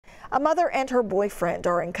A mother and her boyfriend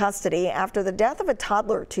are in custody after the death of a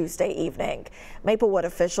toddler Tuesday evening. Maplewood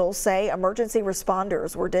officials say emergency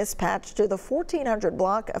responders were dispatched to the 1400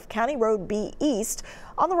 block of County Road B East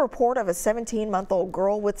on the report of a 17-month-old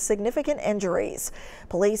girl with significant injuries.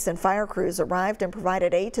 Police and fire crews arrived and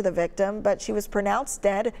provided aid to the victim, but she was pronounced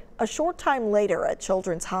dead a short time later at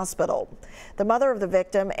Children's Hospital. The mother of the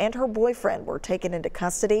victim and her boyfriend were taken into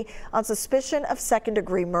custody on suspicion of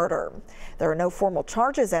second-degree murder. There are no formal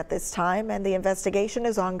charges at this time, and the investigation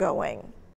is ongoing.